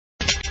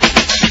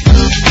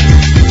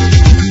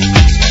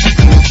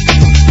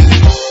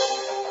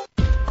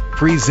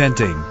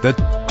Presenting the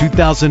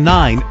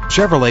 2009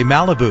 Chevrolet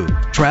Malibu.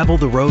 Travel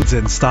the roads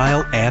in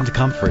style and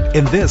comfort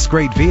in this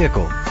great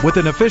vehicle with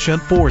an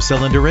efficient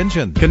 4-cylinder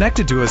engine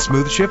connected to a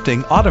smooth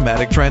shifting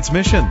automatic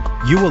transmission.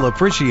 You will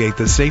appreciate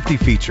the safety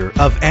feature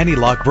of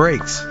anti-lock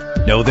brakes.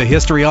 Know the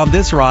history on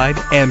this ride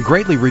and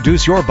greatly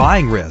reduce your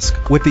buying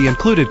risk with the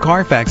included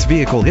Carfax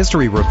Vehicle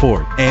History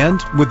Report.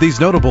 And with these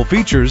notable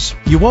features,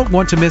 you won't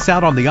want to miss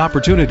out on the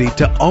opportunity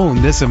to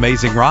own this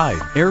amazing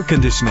ride. Air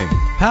conditioning,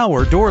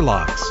 power door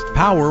locks,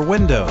 power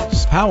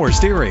windows, power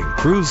steering,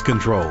 cruise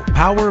control,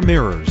 power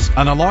mirrors,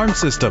 an alarm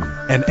system,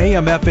 an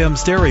AM/FM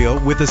stereo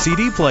with a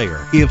CD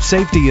player. If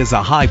safety is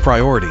a high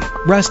priority,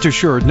 rest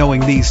assured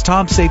knowing these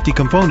top safety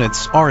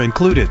components are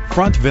included: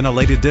 front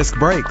ventilated disc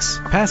brakes,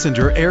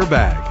 passenger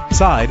airbag,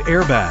 side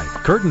airbag,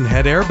 curtain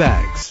head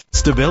airbags,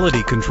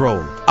 stability control.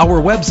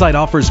 Our website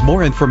offers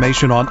more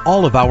information on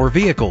all of our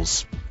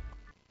vehicles.